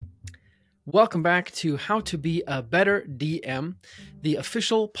Welcome back to How to Be a Better DM, the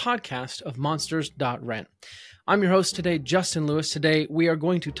official podcast of Monsters.rent. I'm your host today, Justin Lewis. Today, we are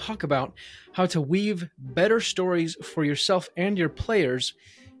going to talk about how to weave better stories for yourself and your players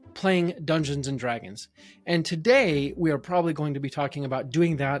playing Dungeons and Dragons. And today, we are probably going to be talking about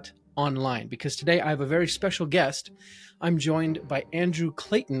doing that online, because today I have a very special guest. I'm joined by Andrew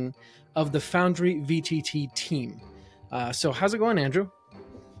Clayton of the Foundry VTT team. So how's it going, Andrew?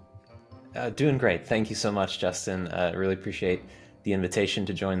 Doing great. Thank you so much, Justin. Really appreciate the invitation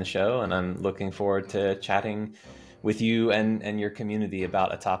to join the show, and I'm looking forward to chatting with you and your community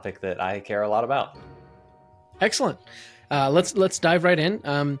about a topic that I care a lot about. Excellent. Let's dive right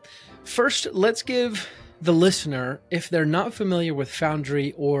in. First, let's give the listener, if they're not familiar with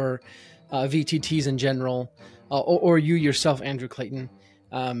Foundry or VTTs in general, or you yourself, Andrew Clayton,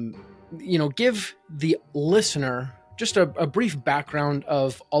 give the listener just a brief background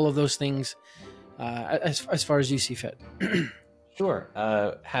of all of those things as far as you see fit. Sure.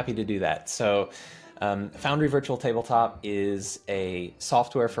 Happy to do that. So Foundry Virtual Tabletop is a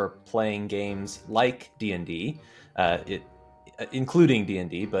software for playing games like D&D, including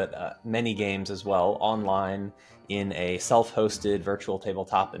D&D, but many games as well, online in a self-hosted virtual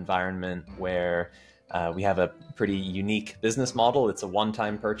tabletop environment where we have a pretty unique business model. It's a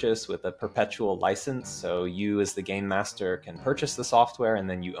one-time purchase with a perpetual license. So you as the game master can purchase the software and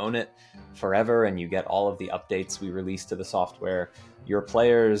then you own it forever and you get all of the updates we release to the software. Your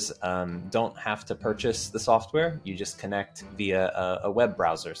players don't have to purchase the software. You just connect via a web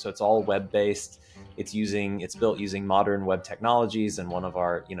browser. So it's all web-based. It's built using modern web technologies, and one of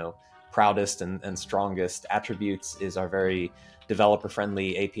our proudest and strongest attributes is our very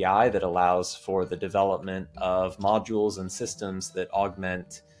developer-friendly API that allows for the development of modules and systems that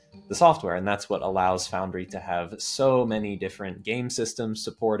augment the software. And that's what allows Foundry to have so many different game systems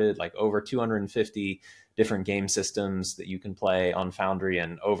supported, like over 250 different game systems that you can play on Foundry,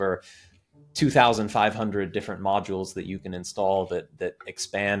 and over 2,500 different modules that you can install that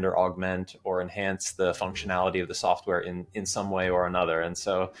expand or augment or enhance the functionality of the software in some way or another. And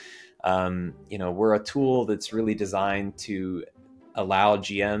so, we're a tool that's really designed to allow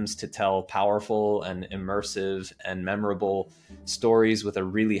GMs to tell powerful and immersive and memorable stories with a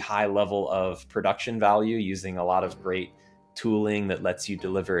really high level of production value, using a lot of great tooling that lets you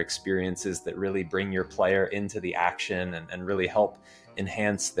deliver experiences that really bring your player into the action and really help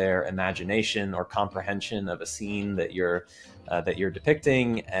enhance their imagination or comprehension of a scene that you're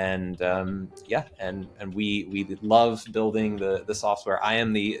depicting. And we love building the software. I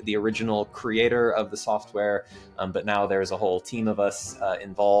am the original creator of the software, but now there's a whole team of us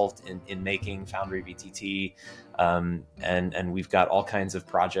involved in making Foundry VTT. And we've got all kinds of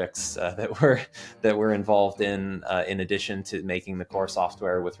projects that we're involved in addition to making the core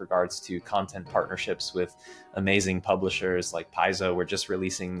software, with regards to content partnerships with amazing publishers like Paizo. We're just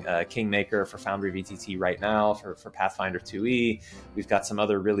releasing Kingmaker for Foundry VTT right now for Pathfinder 2e. We've got some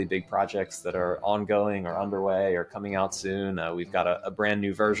other really big projects that are ongoing or underway or coming out soon. We've got a brand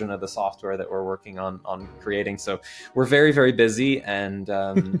new version of the software that we're working on creating. So we're very, very busy, and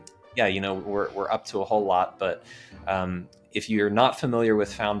we're up to a whole lot. But if you're not familiar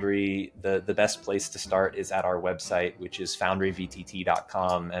with Foundry, the best place to start is at our website, which is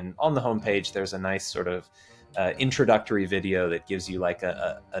foundryvtt.com. And on the homepage, there's a nice sort of introductory video that gives you like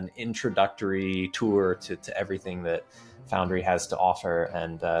an introductory tour to everything that Foundry has to offer.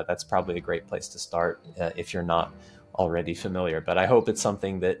 And that's probably a great place to start if you're not already familiar. But I hope it's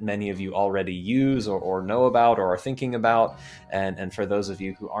something that many of you already use or know about or are thinking about. And for those of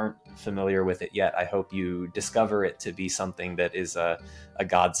you who aren't familiar with it yet, I hope you discover it to be something that is a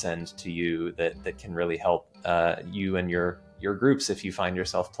godsend to you, that can really help you and your groups if you find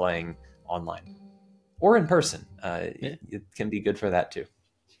yourself playing online or in person. It can be good for that too.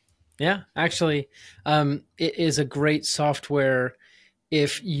 Yeah, actually, it is a great software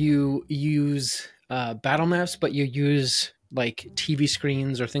if you use battle maps, but you use like TV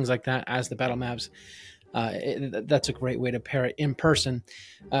screens or things like that as the battle maps. That's a great way to pair it in person.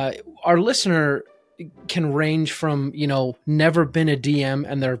 Our listener can range from, never been a DM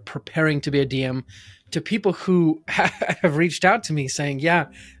and they're preparing to be a DM, to people who have reached out to me saying, yeah,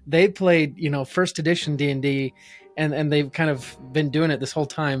 they played, first edition D&D and they've kind of been doing it this whole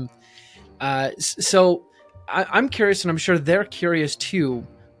time. So I'm curious, and I'm sure they're curious too,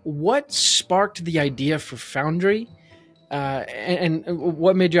 what sparked the idea for Foundry, and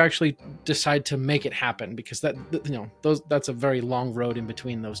what made you actually decide to make it happen? Because that's a very long road in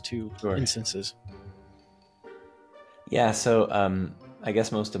between those two instances. Yeah, so I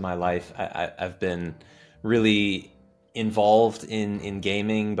guess most of my life I've been really involved in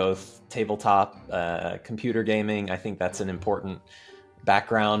gaming, both tabletop, computer gaming. I think that's an important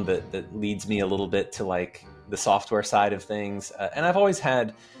background that leads me a little bit to like the software side of things. And I've always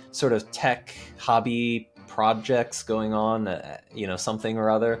had sort of tech hobby projects going on, something or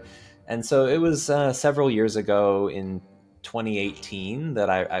other. And so it was several years ago in 2018 that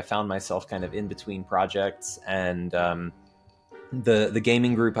I found myself kind of in between projects, and the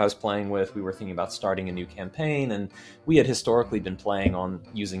gaming group I was playing with, we were thinking about starting a new campaign, and we had historically been playing on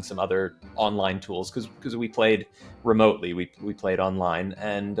using some other online tools because we played remotely. We played online,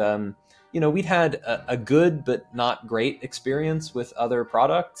 and we'd had a good but not great experience with other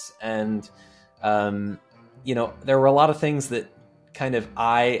products, and there were a lot of things that kind of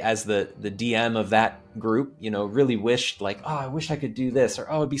I, as the DM of that group, really wished, like, oh, I wish I could do this, or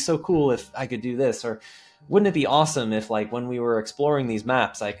oh, it'd be so cool if I could do this, or wouldn't it be awesome if, like, when we were exploring these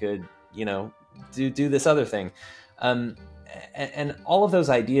maps, I could, do this other thing. And all of those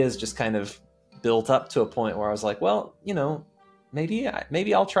ideas just kind of built up to a point where I was like, well, maybe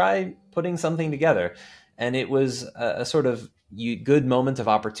I'll try putting something together. And it was a sort of good moment of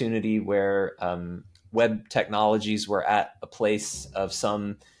opportunity where web technologies were at a place of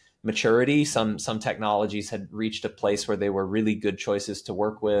some maturity. Some technologies had reached a place where they were really good choices to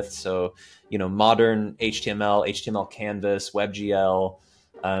work with. So, modern HTML Canvas, WebGL,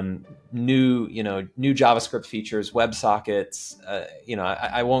 new JavaScript features, WebSockets.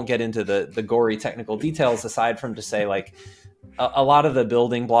 I won't get into the gory technical details, aside from to say, like, a lot of the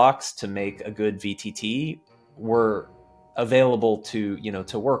building blocks to make a good VTT were available to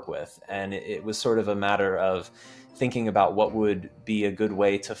work with, and it was sort of a matter of thinking about what would be a good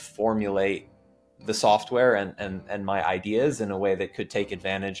way to formulate the software and my ideas in a way that could take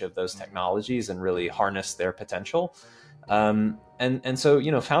advantage of those technologies and really harness their potential. And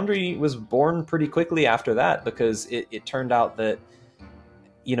so Foundry was born pretty quickly after that, because it turned out that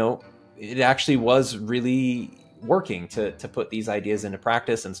it actually was really working to put these ideas into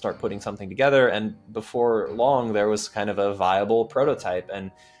practice and start putting something together. And before long, there was kind of a viable prototype.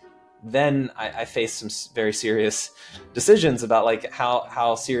 And then I faced some very serious decisions about, like,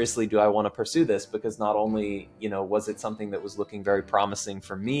 how seriously do I want to pursue this? Because not only, was it something that was looking very promising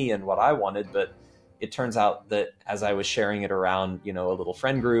for me and what I wanted, but it turns out that as I was sharing it around, a little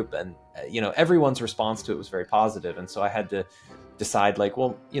friend group, and, everyone's response to it was very positive. And so I had to decide, like,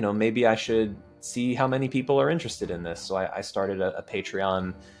 well, maybe I should see how many people are interested in this. So I started a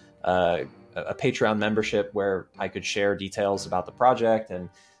Patreon, a Patreon membership where I could share details about the project, and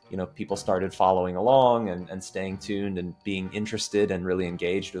people started following along and staying tuned and being interested and really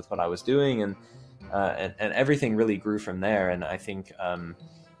engaged with what I was doing, and everything really grew from there. And I think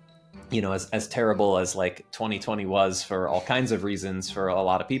as terrible as, like, 2020 was for all kinds of reasons for a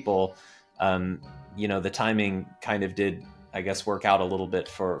lot of people, the timing kind of did, I guess, work out a little bit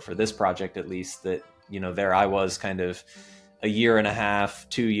for this project, at least, that there I was, kind of a year and a half,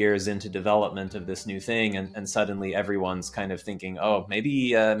 2 years into development of this new thing, and suddenly everyone's kind of thinking, oh,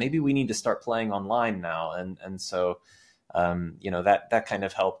 maybe we need to start playing online now. And so that kind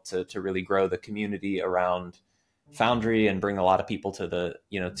of helped to really grow the community around Foundry and bring a lot of people to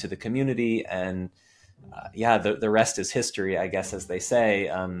the community. And the rest is history, I guess, as they say.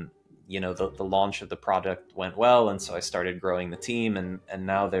 The launch of the product went well, and so I started growing the team, and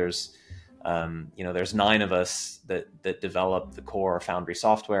now there's 9 of us that develop the core Foundry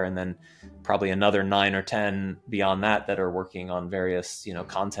software, and then probably another 9 or 10 beyond that are working on various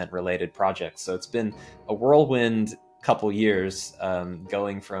content related projects. So it's been a whirlwind couple years,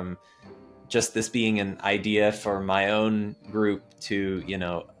 going from just this being an idea for my own group to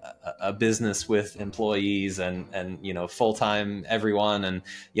a business with employees and full-time everyone. And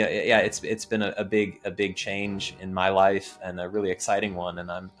it's been a big change in my life, and a really exciting one. And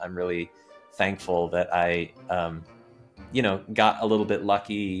I'm really thankful that I got a little bit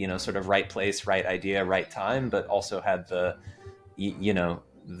lucky, sort of right place, right idea, right time, but also had the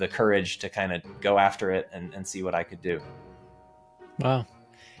courage to kind of go after it and see what I could do. Wow.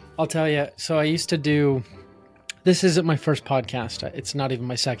 I'll tell you. So I used to do, this isn't my first podcast. It's not even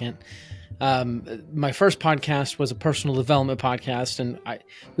my second. My first podcast was a personal development podcast, and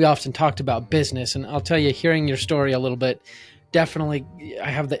we often talked about business. And I'll tell you, hearing your story a little bit, definitely I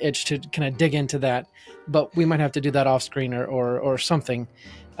have the itch to kind of dig into that, but we might have to do that off screen or something.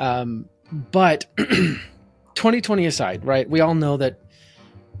 But 2020 aside, right? We all know that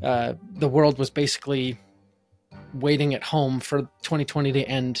the world was basically waiting at home for 2020 to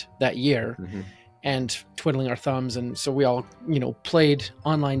end that year, mm-hmm. and twiddling our thumbs. And so we all, played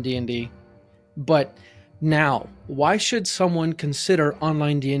online D&D. But now, why should someone consider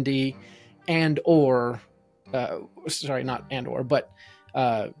online D&D and or sorry, not and or, but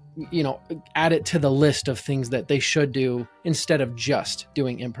uh, add it to the list of things that they should do instead of just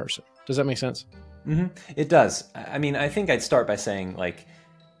doing in person. Does that make sense? Mm-hmm. It does. I mean, I think I'd start by saying, like,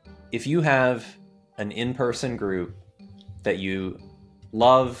 if you have an in-person group that you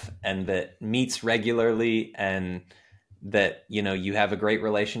love and that meets regularly, and that, you have a great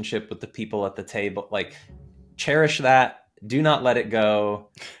relationship with the people at the table, like, cherish that. Do not let it go.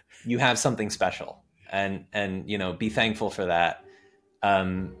 You have something special, and be thankful for that.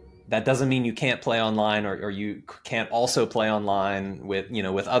 That doesn't mean you can't play online, or you can't also play online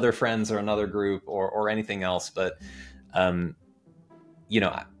with other friends or another group, or anything else. But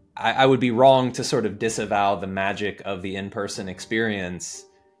I would be wrong to sort of disavow the magic of the in-person experience.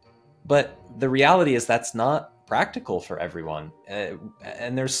 But the reality is that's not practical for everyone,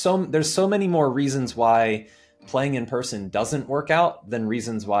 and there's so many more reasons why playing in person doesn't work out than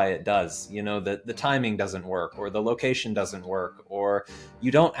reasons why it does. The timing doesn't work, or the location doesn't work, or you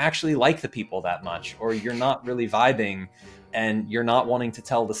don't actually like the people that much, or you're not really vibing, and you're not wanting to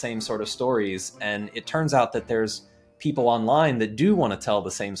tell the same sort of stories. And it turns out that there's people online that do want to tell the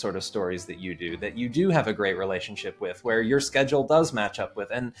same sort of stories that you do have a great relationship with, where your schedule does match up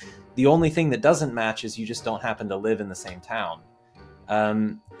with, and the only thing that doesn't match is you just don't happen to live in the same town.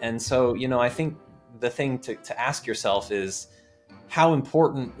 And so, I think the thing to ask yourself is, how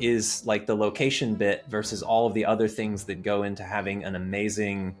important is, like, the location bit versus all of the other things that go into having an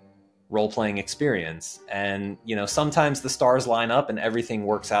amazing role-playing experience. And sometimes the stars line up and everything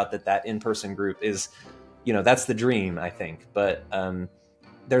works out, that in-person group is, that's the dream, I think. But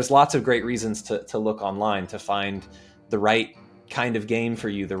there's lots of great reasons to look online to find the right kind of game for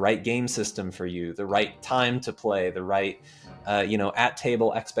you, the right game system for you, the right time to play, the right at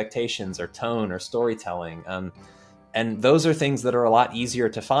table expectations or tone or storytelling. And those are things that are a lot easier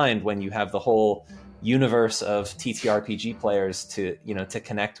to find when you have the whole universe of TTRPG players to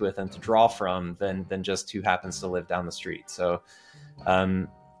connect with and to draw from, than just who happens to live down the street. So I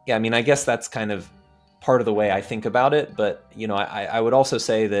mean, I guess that's kind of part of the way I think about it. But I would also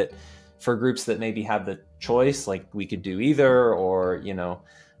say that for groups that maybe have the choice, like, we could do either, or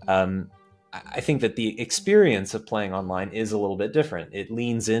I think that the experience of playing online is a little bit different. It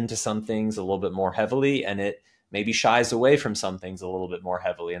leans into some things a little bit more heavily, and it maybe shies away from some things a little bit more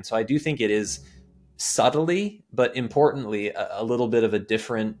heavily. And so I do think it is subtly, but importantly, a little bit of a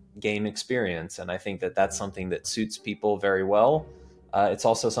different game experience. And I think that that's something that suits people very well. It's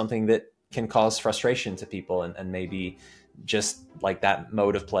also something that can cause frustration to people, and maybe just, like, that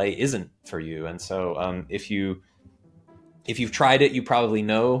mode of play isn't for you. And so if you've tried it, you probably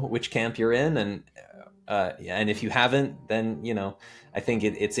know which camp you're in, and if you haven't, then I think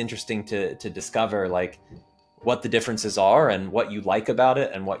it's interesting to discover, like, what the differences are and what you like about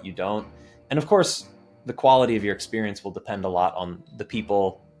it and what you don't. And of course, the quality of your experience will depend a lot on the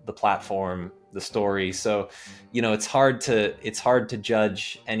people, the platform, the story. So it's hard to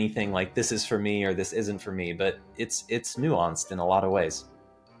judge anything like, this is for me or this isn't for me, but it's nuanced in a lot of ways.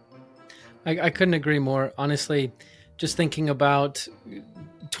 I couldn't agree more, honestly. Just thinking about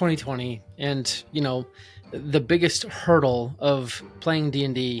 2020, and the biggest hurdle of playing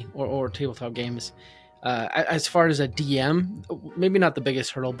D&D or tabletop games, as far as a DM, maybe not the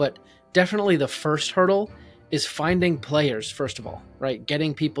biggest hurdle, but definitely the first hurdle, is finding players, first of all, right?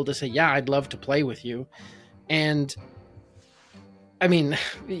 Getting people to say, yeah, I'd love to play with you. And I mean,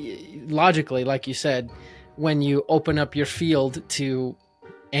 logically, like you said, when you open up your field to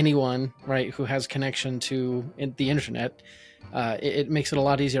anyone, right, who has connection to the internet, it makes it a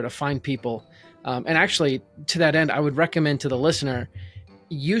lot easier to find people. And actually, to that end, I would recommend to the listener,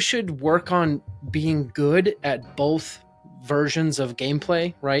 you should work on being good at both versions of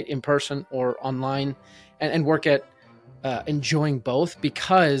gameplay, right, in person or online, and work at enjoying both,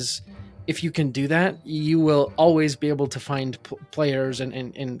 because if you can do that, you will always be able to find players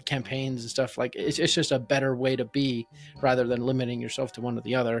and campaigns and stuff. Like, it's just a better way to be, rather than limiting yourself to one or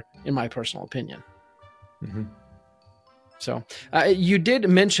the other, in my personal opinion. Mm-hmm. So you did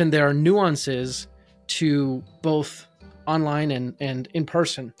mention there are nuances to both online and in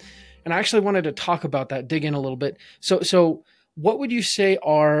person, and I actually wanted to talk about that, dig in a little bit. So what would you say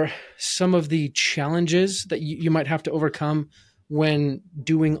are some of the challenges that you might have to overcome when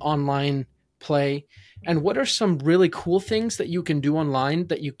doing online play? And what are some really cool things that you can do online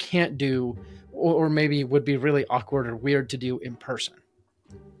that you can't do, or maybe would be really awkward or weird to do in person?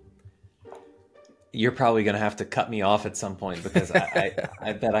 You're probably going to have to cut me off at some point, because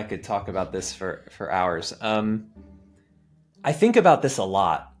I bet I could talk about this for hours. I think about this a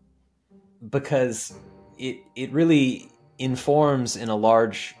lot, because it really informs, in a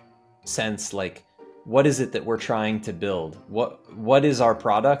large sense, like, what is it that we're trying to build? What is our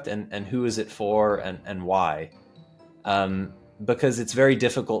product, and who is it for, and why? Because it's very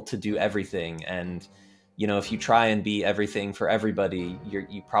difficult to do everything, and if you try and be everything for everybody,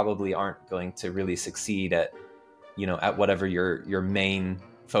 you probably aren't going to really succeed at at whatever your main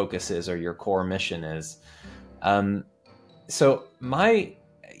focus is or your core mission is. So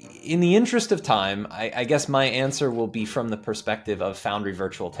in the interest of time, I guess my answer will be from the perspective of Foundry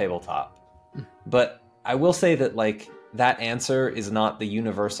Virtual Tabletop. But I will say that that answer is not the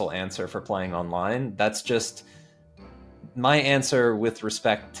universal answer for playing online. That's just my answer with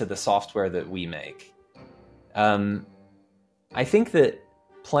respect to the software that we make. I think that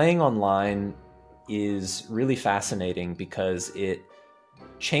playing online is really fascinating because it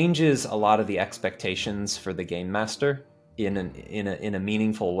changes a lot of the expectations for the game master in a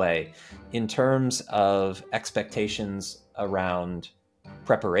meaningful way, in terms of expectations around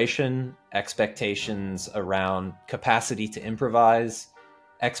preparation, expectations around capacity to improvise,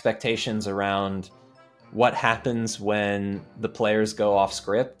 expectations around what happens when the players go off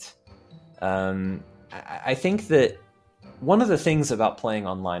script. I think that one of the things about playing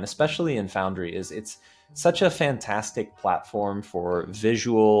online, especially in Foundry, is it's such a fantastic platform for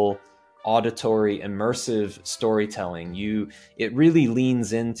visual, auditory, immersive storytelling. It really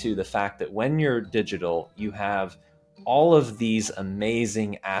leans into the fact that when you're digital, you have all of these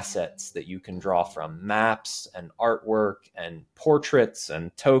amazing assets that you can draw from: maps and artwork and portraits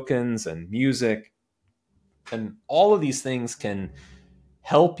and tokens and music. And all of these things can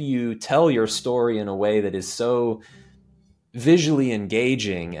help you tell your story in a way that is so visually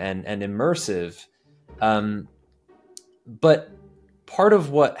engaging and immersive. But part of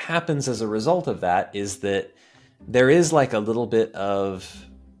what happens as a result of that is that there is a little bit of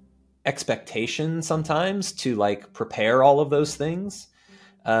expectation sometimes to prepare all of those things.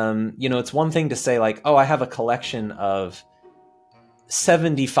 It's one thing to say oh, I have a collection of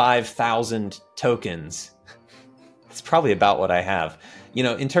 75,000 tokens. It's probably about what I have.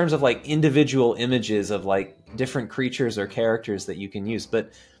 In terms of individual images of different creatures or characters that you can use.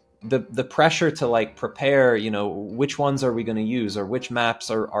 But the pressure to prepare, which ones are we going to use, or which maps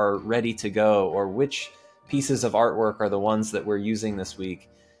are ready to go, or which pieces of artwork are the ones that we're using this week.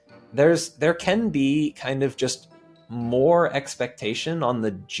 There can be kind of just more expectation on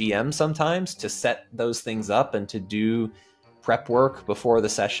the GM sometimes to set those things up and to do prep work before the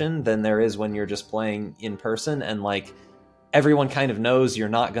session than there is when you're just playing in person, and everyone kind of knows you're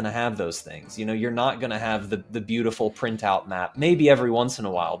not going to have those things. You're not going to have the beautiful printout map, maybe every once in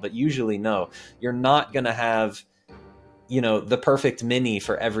a while, but usually no. You're not going to have the perfect mini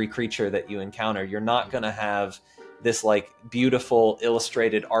for every creature that you encounter. You're not going to have this beautiful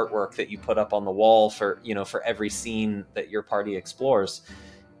illustrated artwork that you put up on the wall for every scene that your party explores.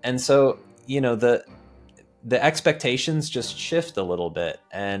 And so the expectations just shift a little bit.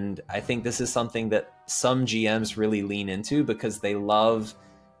 And I think this is something that some GMs really lean into because they love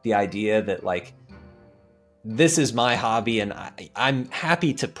the idea that this is my hobby, and I'm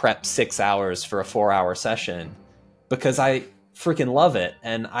happy to prep 6 hours for a 4-hour session because I freaking love it.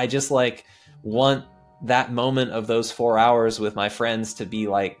 And I just want that moment of those 4 hours with my friends to be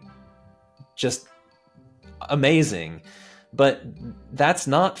just amazing. But that's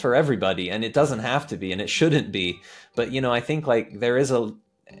not for everybody, and it doesn't have to be, and it shouldn't be. But I think there is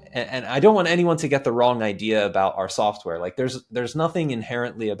and I don't want anyone to get the wrong idea about our software. There's nothing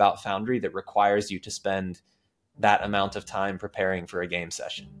inherently about Foundry that requires you to spend that amount of time preparing for a game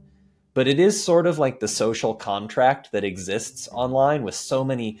session. But it is sort of the social contract that exists online, with so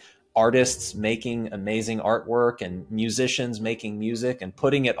many artists making amazing artwork and musicians making music and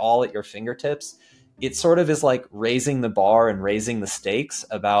putting it all at your fingertips. It sort of is raising the bar and raising the stakes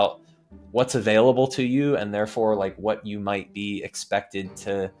about what's available to you, and therefore what you might be expected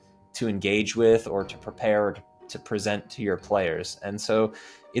to engage with or to prepare or to present to your players. And so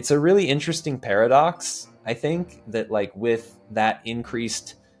it's a really interesting paradox. I think that with that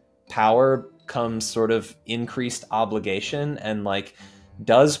increased power comes sort of increased obligation. And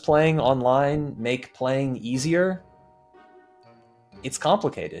does playing online make playing easier? It's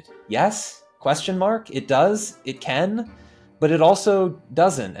complicated. Yes? Question mark? It does. It can. But it also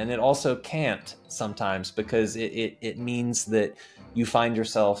doesn't, and it also can't sometimes, because it means that you find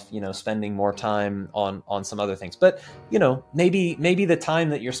yourself, spending more time on some other things. But, maybe the time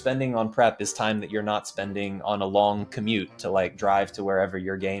that you're spending on prep is time that you're not spending on a long commute to drive to wherever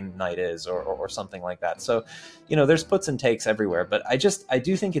your game night is, or something like that. So, there's puts and takes everywhere. But I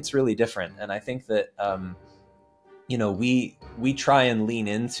do think it's really different. And I think that, we try and lean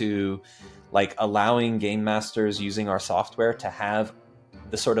into allowing game masters using our software to have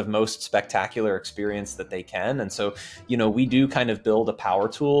the sort of most spectacular experience that they can. And so, we do kind of build a power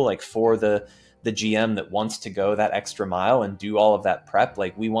tool like for the GM that wants to go that extra mile and do all of that prep.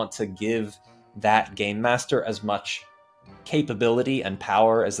 Like, we want to give that game master as much capability and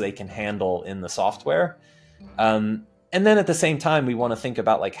power as they can handle in the software. And then at the same time, we want to think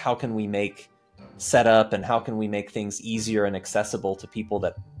about like, how can we make setup and how can we make things easier and accessible to people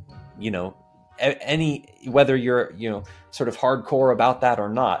that, whether you're, sort of hardcore about that or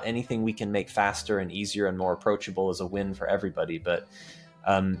not, anything we can make faster and easier and more approachable is a win for everybody. But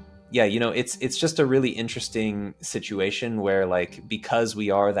it's just a really interesting situation where, like, because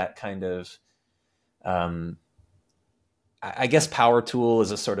we are that kind of, I guess power tool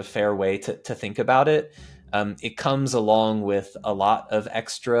is a sort of fair way to think about it. It comes along with a lot of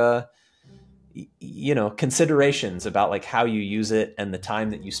extra, considerations about like how you use it and the time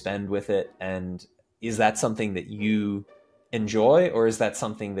that you spend with it. And is that something that you enjoy, or is that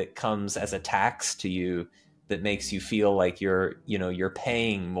something that comes as a tax to you that makes you feel like you're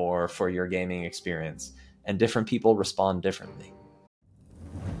paying more for your gaming experience? And different people respond differently.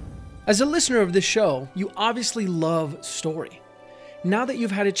 As a listener of this show, you obviously love story. Now that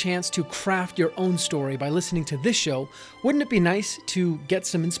you've had a chance to craft your own story by listening to this show, wouldn't it be nice to get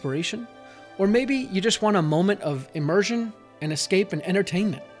some inspiration? Or maybe you just want a moment of immersion and escape and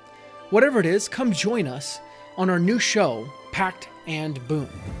entertainment. Whatever it is, come join us on our new show, Pact and Boon.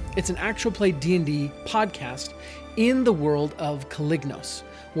 It's an actual play D&D podcast in the world of Calignos,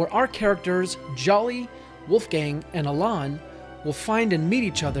 where our characters, Jolly, Wolfgang, and Alan, will find and meet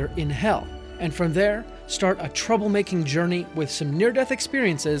each other in hell, and from there, start a troublemaking journey with some near-death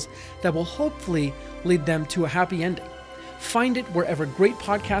experiences that will hopefully lead them to a happy ending. Find it wherever great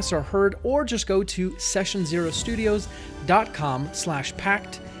podcasts are heard, or just go to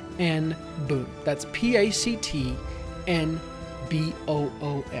sessionzerostudios.com/pact-and-boon. That's PACTNBOON.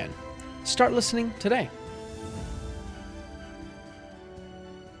 Start listening today.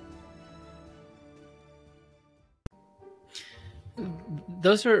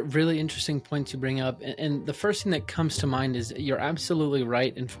 Those are really interesting points you bring up. And the first thing that comes to mind is you're absolutely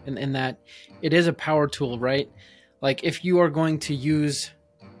right in that it is a power tool, right? Like, if you are going to use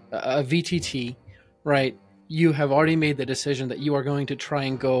a VTT, right, you have already made the decision that you are going to try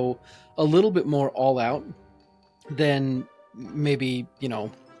and go a little bit more all out than maybe,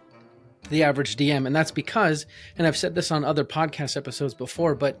 the average DM. And that's because, and I've said this on other podcast episodes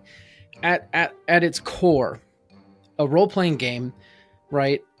before, but at its core, a role-playing game,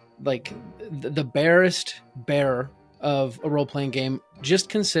 right? Like, the barest bare of a role-playing game just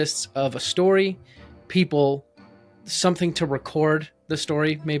consists of a story, people, something to record the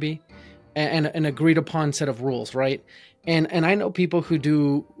story, maybe, and an agreed upon set of rules, right? And I know people who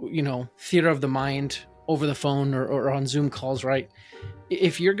do, theater of the mind over the phone or on Zoom calls, right?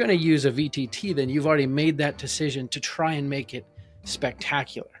 If you're going to use a VTT, then you've already made that decision to try and make it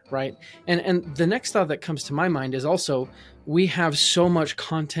spectacular, right? And the next thought that comes to my mind is also, we have so much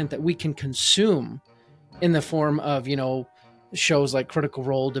content that we can consume in the form of, shows like Critical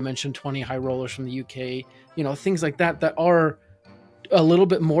Role, Dimension 20, High Rollers from the UK, things like that are a little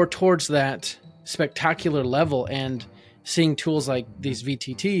bit more towards that spectacular level. And seeing tools like these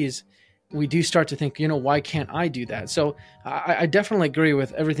VTTs, we do start to think, why can't I do that? So I definitely agree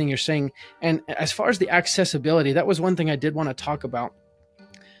with everything you're saying. And as far as the accessibility, that was one thing I did want to talk about.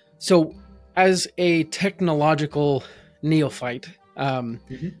 So as a technological neophyte,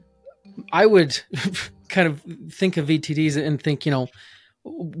 I would kind of think of VTTs and think,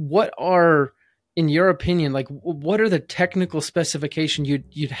 what are, in your opinion, like, what are the technical specifications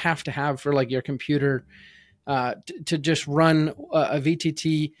you'd have to have for like your computer to just run a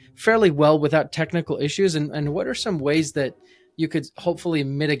VTT fairly well without technical issues? And what are some ways that you could hopefully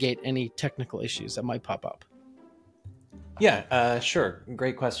mitigate any technical issues that might pop up? Yeah, sure.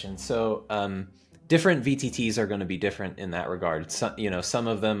 Great question. So different VTTs are going to be different in that regard. Some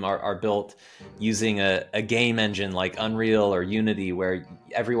of them are built using a game engine like Unreal or Unity, where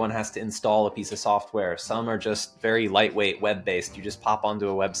everyone has to install a piece of software. Some are just very lightweight web-based. You just pop onto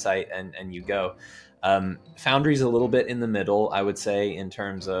a website and you go. Foundry's a little bit in the middle, I would say, in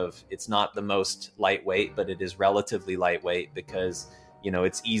terms of it's not the most lightweight, but it is relatively lightweight because,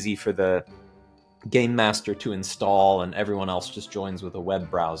 it's easy for the game master to install and everyone else just joins with a web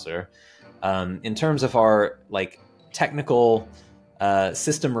browser. In terms of our like technical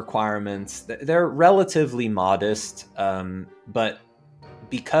system requirements, they're relatively modest, but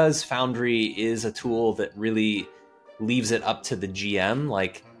because Foundry is a tool that really leaves it up to the GM,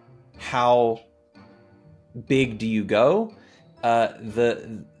 like how big do you go?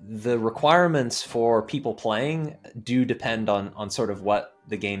 The requirements for people playing do depend on sort of what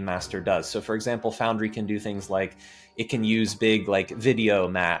the game master does. So for example, Foundry can do things like it can use big like video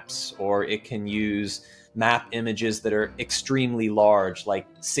maps, or it can use map images that are extremely large, like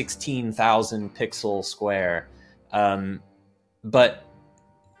 16,000 pixel square. But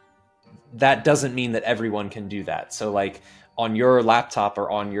that doesn't mean that everyone can do that. So like on your laptop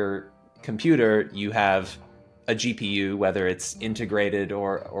or on your computer, you have a GPU, whether it's integrated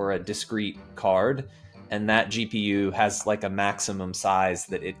or a discrete card, and that GPU has like a maximum size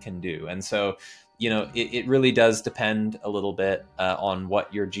that it can do. And so, it really does depend a little bit on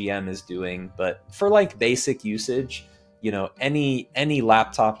what your GM is doing. But for like basic usage, any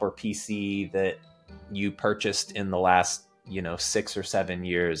laptop or PC that you purchased in the last 6 or 7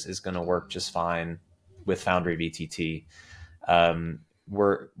 years is going to work just fine with Foundry VTT.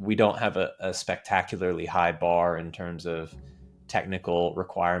 We don't have a spectacularly high bar in terms of technical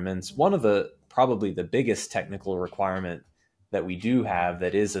requirements. One of probably the biggest technical requirement that we do have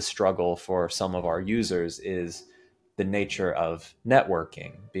that is a struggle for some of our users is the nature of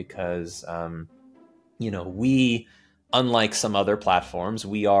networking, because we, unlike some other platforms,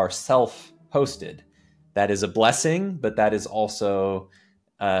 we are self-hosted. That is a blessing, but that is also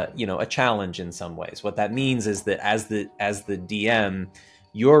a challenge in some ways. What that means is that as the DM,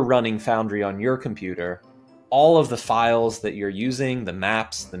 you're running Foundry on your computer. All of the files that you're using, the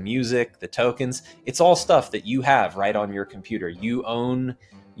maps, the music, the tokens, it's all stuff that you have right on your computer. You own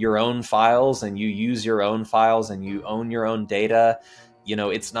your own files, and you use your own files, and you own your own data.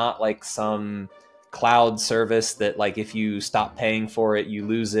 It's not like some cloud service that like if you stop paying for it, you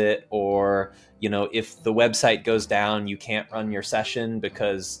lose it, or if the website goes down, you can't run your session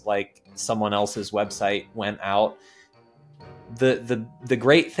because like someone else's website went out. The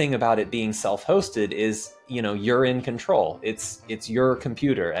great thing about it being self-hosted is you're in control. It's your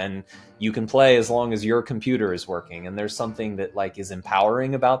computer, and you can play as long as your computer is working, and there's something that like is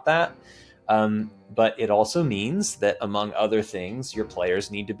empowering about that. But it also means that, among other things, your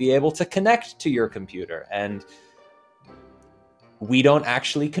players need to be able to connect to your computer, and we don't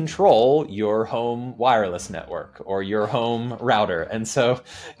actually control your home wireless network or your home router. And so,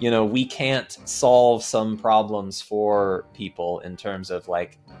 we can't solve some problems for people in terms of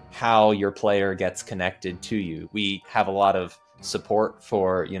like how your player gets connected to you. We have a lot of support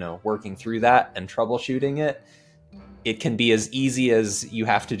for, working through that and troubleshooting it. It can be as easy as you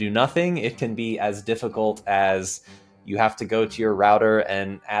have to do nothing. It can be as difficult as you have to go to your router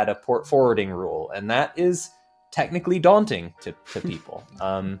and add a port forwarding rule. And that is technically daunting to people.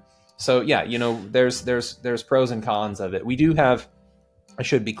 So yeah, there's pros and cons of it. We do have, I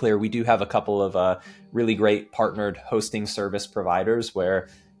should be clear, we do have a couple of really great partnered hosting service providers where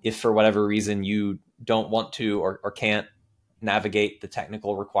if for whatever reason you don't want to or can't navigate the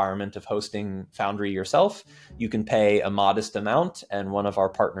technical requirement of hosting Foundry yourself, you can pay a modest amount, and one of our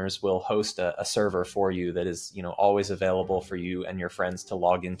partners will host a server for you that is always available for you and your friends to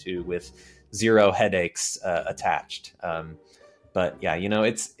log into with zero headaches attached. But yeah,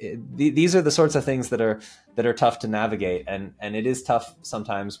 these are the sorts of things that are tough to navigate, and it is tough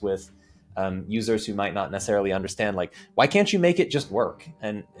sometimes with users who might not necessarily understand, like, why can't you make it just work?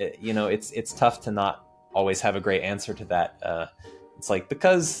 And it's tough to not always have a great answer to that. It's like,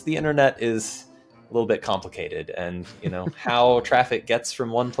 because the internet is a little bit complicated, and how traffic gets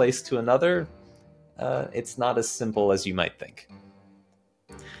from one place to another, it's not as simple as you might think.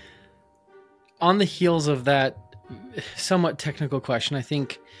 On the heels of that somewhat technical question, I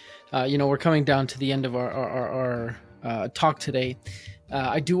think we're coming down to the end of our talk today.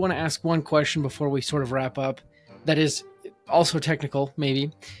 I do want to ask one question before we sort of wrap up that is also technical,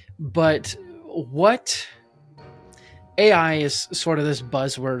 maybe, but what AI is sort of this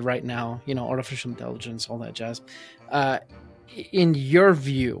buzzword right now, artificial intelligence, all that jazz. In your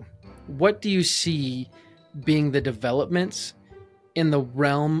view, what do you see being the developments in the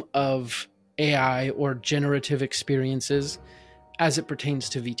realm of AI or generative experiences as it pertains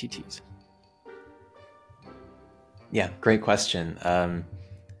to VTTs? Yeah, great question.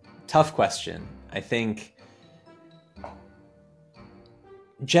 Tough question. I think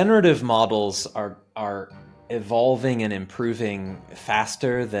generative models are evolving and improving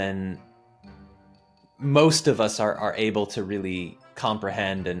faster than most of us are able to really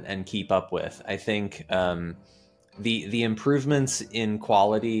comprehend and keep up with. I think the improvements in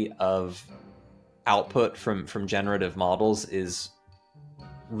quality of output from generative models is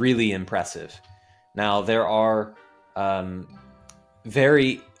really impressive. Now, there are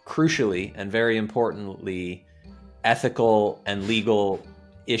very crucially and very importantly ethical and legal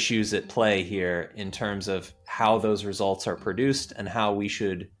issues at play here in terms of how those results are produced and how we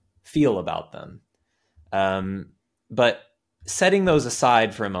should feel about them. But setting those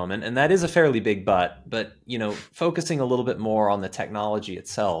aside for a moment, and that is a fairly big but focusing a little bit more on the technology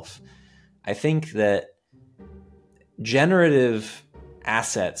itself, I think that generative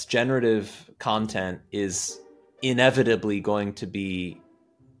assets, generative content is inevitably going to be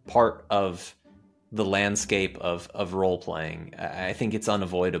part of the landscape of role playing. I think it's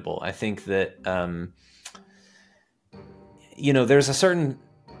unavoidable. I think that there's a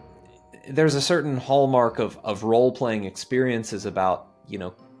certain hallmark of role playing experiences about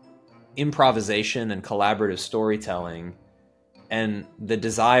improvisation and collaborative storytelling, and the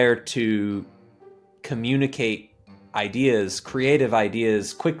desire to communicate ideas, creative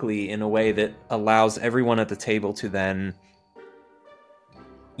ideas, quickly in a way that allows everyone at the table to then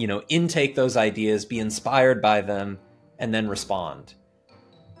intake those ideas, be inspired by them, and then respond.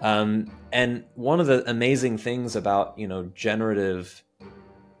 And one of the amazing things about generative,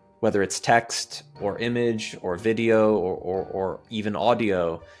 whether it's text or image or video or even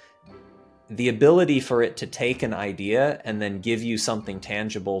audio, the ability for it to take an idea and then give you something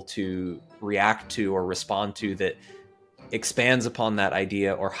tangible to react to or respond to that expands upon that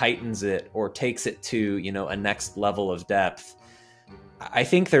idea or heightens it or takes it to a next level of depth. I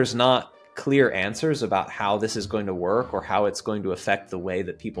think there's not clear answers about how this is going to work or how it's going to affect the way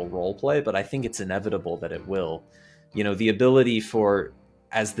that people role play, but I think it's inevitable that it will. The ability for,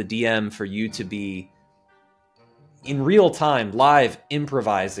 as the DM, for you to be in real time, live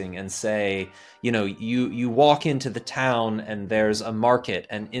improvising and say, you walk into the town and there's a market,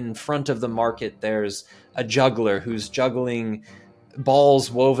 and in front of the market there's a juggler who's juggling balls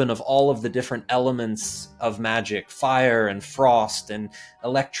woven of all of the different elements of magic, fire and frost and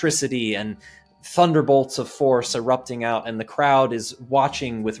electricity and thunderbolts of force erupting out, and the crowd is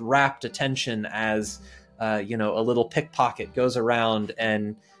watching with rapt attention as a little pickpocket goes around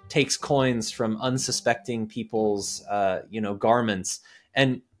and takes coins from unsuspecting people's garments.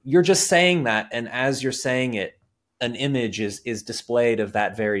 And you're just saying that, and as you're saying it, an image is displayed of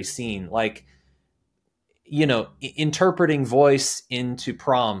that very scene. Like, interpreting voice into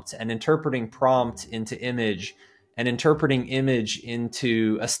prompt, and interpreting prompt into image, and interpreting image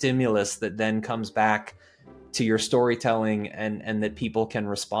into a stimulus that then comes back to your storytelling and that people can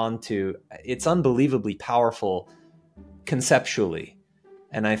respond to. It's unbelievably powerful conceptually.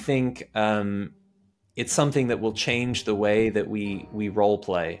 And I think it's something that will change the way that we role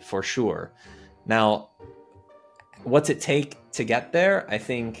play for sure. Now, what's it take to get there? I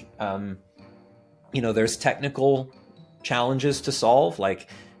think there's technical challenges to solve, like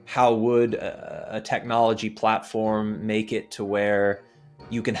how would a technology platform make it to where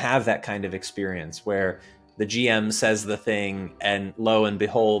you can have that kind of experience where the GM says the thing and lo and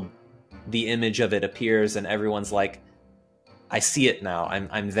behold, the image of it appears and everyone's like, I see it now,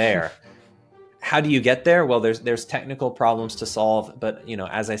 I'm there. How do you get there? Well, there's technical problems to solve, but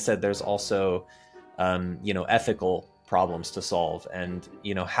as I said, there's also ethical problems to solve, and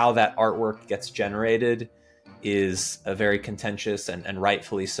how that artwork gets generated is a very contentious and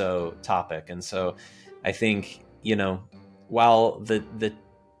rightfully so topic. And so I think while the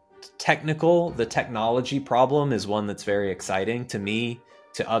technology problem is one that's very exciting to me,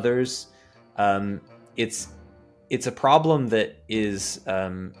 to others, it's a problem that is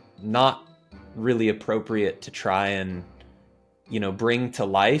not really appropriate to try and bring to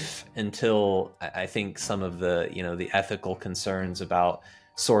life until I think some of the the ethical concerns about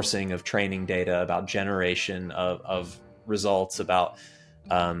sourcing of training data, about generation of results, about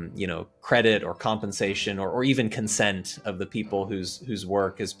credit or compensation or even consent of the people whose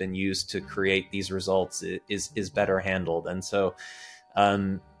work has been used to create these results is better handled. And so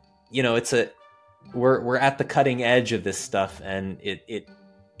we're at the cutting edge of this stuff, and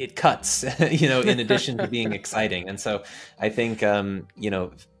it cuts, in addition to being exciting. And so I think, I'm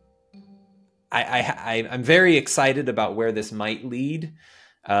very excited about where this might lead.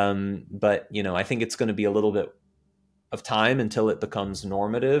 But, I think it's going to be a little bit of time until it becomes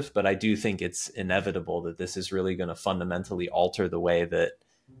normative. But I do think it's inevitable that this is really going to fundamentally alter the way that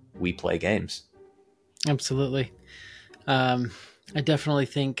we play games. Absolutely. I definitely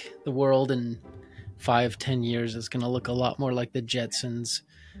think the world in 5-10 years is going to look a lot more like the Jetsons.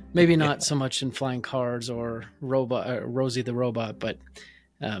 Maybe not so much in flying cars or Rosie the robot, but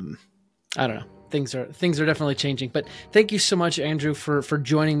I don't know. Things are definitely changing. But thank you so much, Andrew, for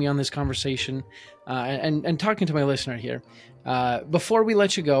joining me on this conversation and talking to my listener here. Before we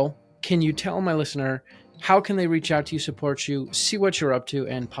let you go, can you tell my listener how can they reach out to you, support you, see what you're up to,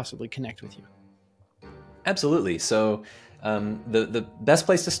 and possibly connect with you? Absolutely. So the best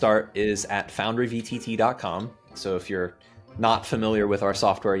place to start is at foundryvtt.com. So if you're not familiar with our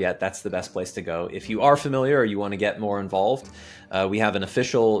software yet, that's the best place to go. If you are familiar or you want to get more involved, we have an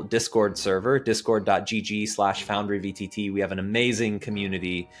official Discord server, discord.gg/FoundryVTT. We have an amazing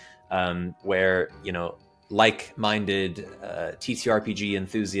community where, like-minded TTRPG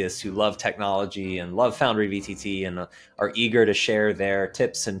enthusiasts who love technology and love Foundry VTT and are eager to share their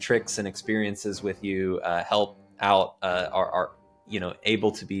tips and tricks and experiences with you, help out, are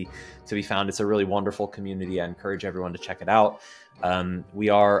able to be found. It's a really wonderful community. I encourage everyone to check it out. We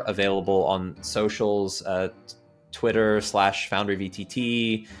are available on socials, Twitter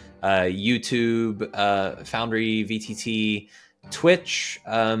 /FoundryVTT, YouTube, Foundry VTT, Twitch.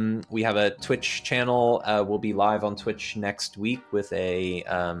 We have a Twitch channel. We'll be live on Twitch next week with a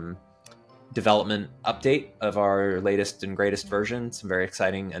development update of our latest and greatest version. Some very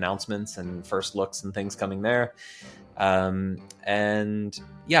exciting announcements and first looks and things coming there. And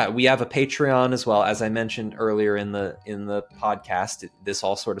yeah, we have a Patreon as well. As I mentioned earlier in the podcast, this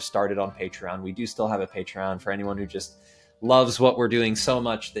all sort of started on Patreon. We do still have a Patreon for anyone who just loves what we're doing so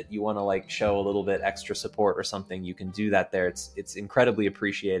much that you want to show a little bit extra support or something. You can do that there. It's incredibly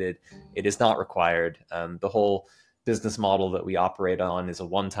appreciated. It is not required. The whole business model that we operate on is a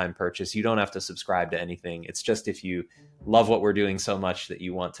one-time purchase. You don't have to subscribe to anything. It's just if you love what we're doing so much that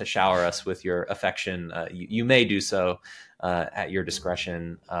you want to shower us with your affection, you may do so at your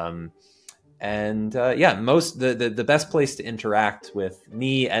discretion. The best place to interact with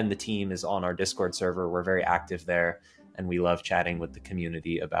me and the team is on our Discord server. We're very active there, and we love chatting with the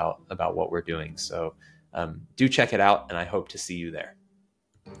community about what we're doing. So do check it out, and I hope to see you there.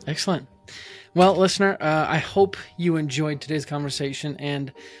 Excellent. Well, listener, I hope you enjoyed today's conversation,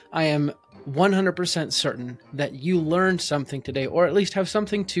 and I am 100% certain that you learned something today, or at least have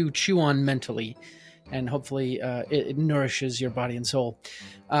something to chew on mentally, and hopefully it nourishes your body and soul.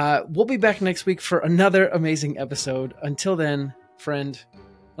 We'll be back next week for another amazing episode. Until then, friend,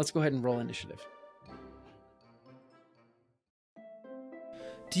 let's go ahead and roll initiative.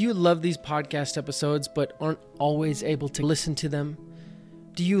 Do you love these podcast episodes but aren't always able to listen to them?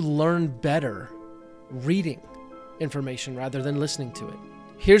 Do you learn better reading information rather than listening to it?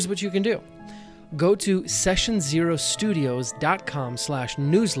 Here's what you can do. Go to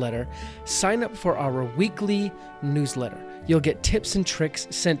sessionzerostudios.com/newsletter. Sign up for our weekly newsletter. You'll get tips and tricks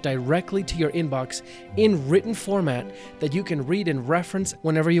sent directly to your inbox in written format that you can read and reference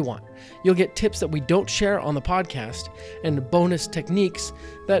whenever you want. You'll get tips that we don't share on the podcast and bonus techniques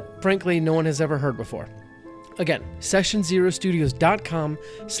that, frankly, no one has ever heard before. Again,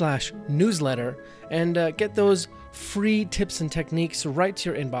 sessionzerostudios.com/newsletter, and get those free tips and techniques right to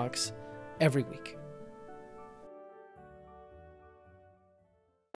your inbox every week.